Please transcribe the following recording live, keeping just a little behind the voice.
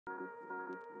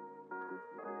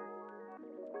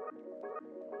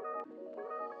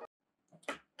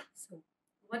So,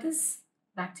 what is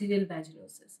bacterial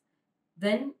vaginosis?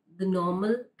 When the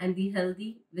normal and the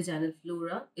healthy vaginal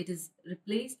flora, it is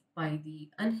replaced by the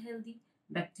unhealthy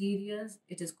bacteria,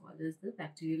 it is called as the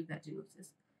bacterial vaginosis.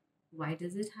 Why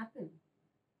does it happen?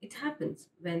 It happens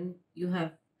when you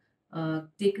have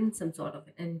taken some sort of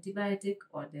an antibiotic,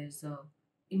 or there's a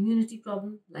immunity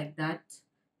problem like that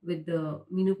with the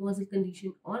menopausal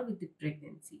condition or with the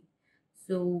pregnancy.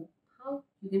 So how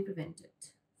you can prevent it?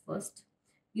 First,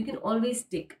 you can always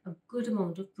take a good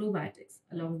amount of probiotics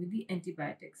along with the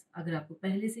antibiotics. अगर आपको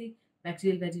पहले से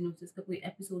bacterial vaginosis का कोई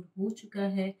episode हो चुका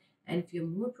है, and if you're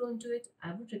more prone to it,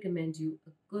 I would recommend you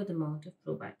a good amount of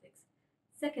probiotics.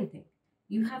 Second thing,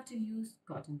 you have to use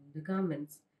cotton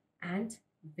undergarments, and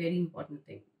very important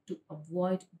thing, to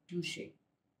avoid douching.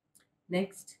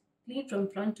 Next, clean from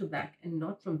front to back and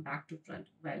not from back to front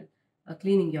while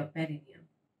cleaning your perineum.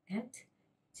 And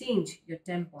change your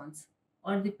tampons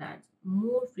or the pads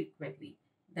more frequently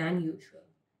than usual.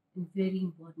 And very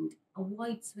important,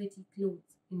 avoid sweaty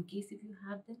clothes. In case if you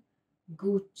have them,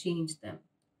 go change them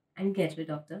and get rid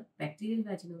of the bacterial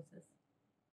vaginosis.